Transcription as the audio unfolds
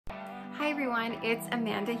everyone, it's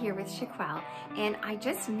Amanda here with Chiquel, and I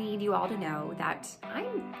just need you all to know that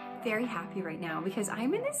I'm very happy right now because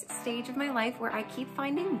I'm in this stage of my life where I keep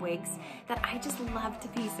finding wigs that I just love to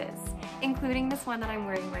pieces, including this one that I'm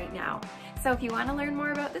wearing right now. So if you want to learn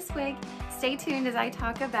more about this wig, stay tuned as I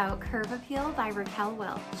talk about Curve Appeal by Raquel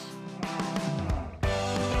Welch.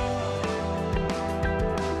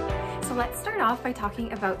 So let's start off by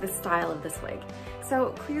talking about the style of this wig.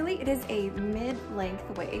 So clearly it is a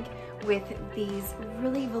mid-length wig with these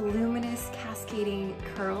really voluminous cascading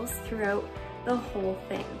curls throughout the whole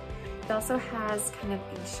thing. It also has kind of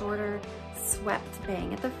a shorter swept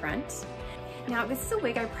bang at the front. Now this is a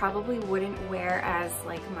wig I probably wouldn't wear as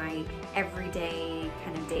like my everyday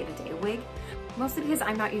kind of day-to-day wig, mostly because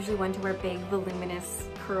I'm not usually one to wear big voluminous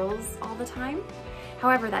curls all the time.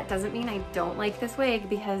 However, that doesn't mean I don't like this wig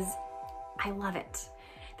because I love it.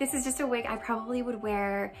 This is just a wig I probably would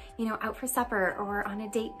wear, you know, out for supper or on a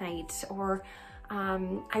date night, or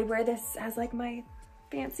I wear this as like my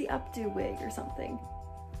fancy updo wig or something.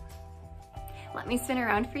 Let me spin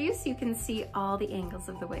around for you so you can see all the angles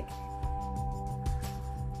of the wig.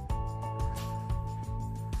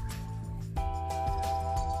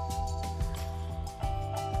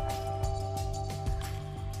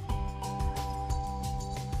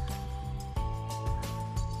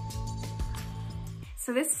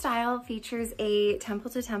 So this style features a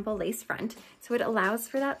temple-to-temple lace front, so it allows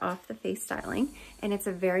for that off-the-face styling, and it's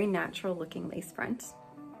a very natural looking lace front.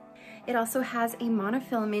 It also has a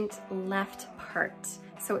monofilament left part,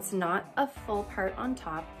 so it's not a full part on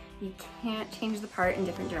top. You can't change the part in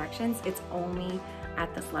different directions, it's only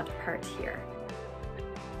at this left part here.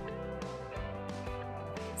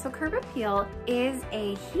 So Curve Appeal is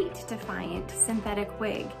a heat-defiant synthetic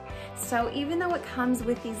wig. So even though it comes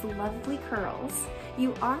with these lovely curls,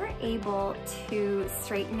 you are able to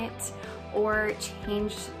straighten it or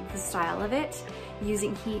change the style of it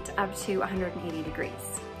using heat up to 180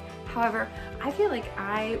 degrees. However, I feel like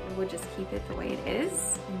I would just keep it the way it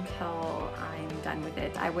is until I'm done with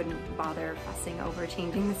it. I wouldn't bother fussing over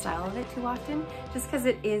changing the style of it too often, just because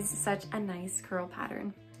it is such a nice curl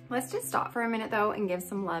pattern. Let's just stop for a minute though and give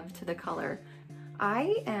some love to the color.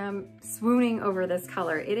 I am swooning over this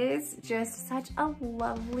color. It is just such a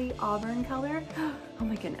lovely auburn color. Oh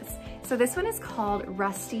my goodness. So this one is called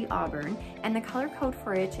Rusty Auburn, and the color code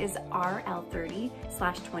for it is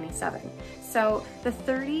RL30/27. So the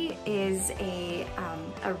 30 is a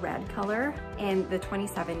red color, and the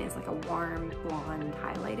 27 is like a warm blonde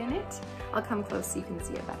highlight in it. I'll come close so you can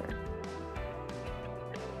see it better.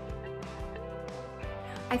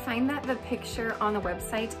 I find that the picture on the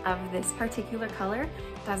website of this particular color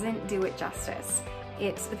doesn't do it justice.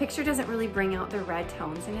 The picture doesn't really bring out the red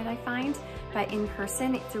tones in it, I find, but in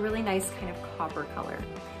person it's a really nice kind of copper color.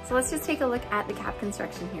 So let's just take a look at the cap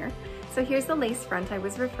construction here. So here's the lace front I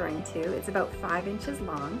was referring to. It's about 5 inches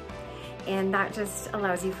long, and that just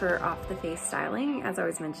allows you for off-the-face styling, as I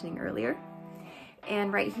was mentioning earlier.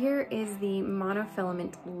 And right here is the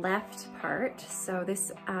monofilament left part. So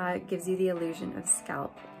this gives you the illusion of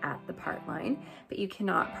scalp at the part line, but you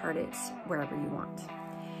cannot part it wherever you want.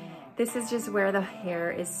 This is just where the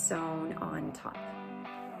hair is sewn on top.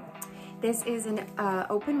 This is an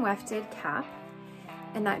open wefted cap,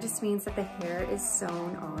 and that just means that the hair is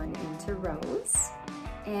sewn on into rows.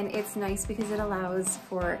 And it's nice because it allows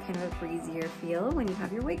for kind of a breezier feel when you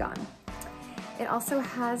have your wig on. It also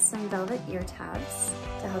has some velvet ear tabs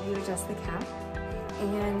to help you adjust the cap,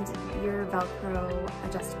 and your Velcro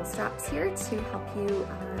adjustable straps here to help you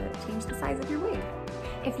change the size of your wig.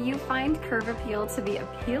 If you find Curve Appeal to be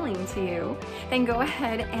appealing to you, then go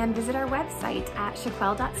ahead and visit our website at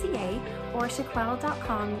chiquel.ca or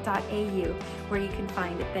chiquel.com.au, where you can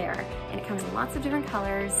find it there. And it comes in lots of different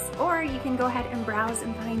colors, or you can go ahead and browse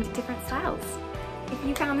and find different styles. If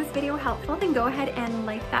you found this video helpful, then go ahead and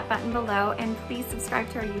like that button below, and please subscribe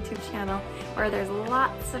to our YouTube channel where there's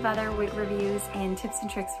lots of other wig reviews and tips and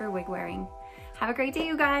tricks for wig wearing. Have a great day,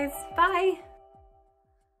 you guys. Bye.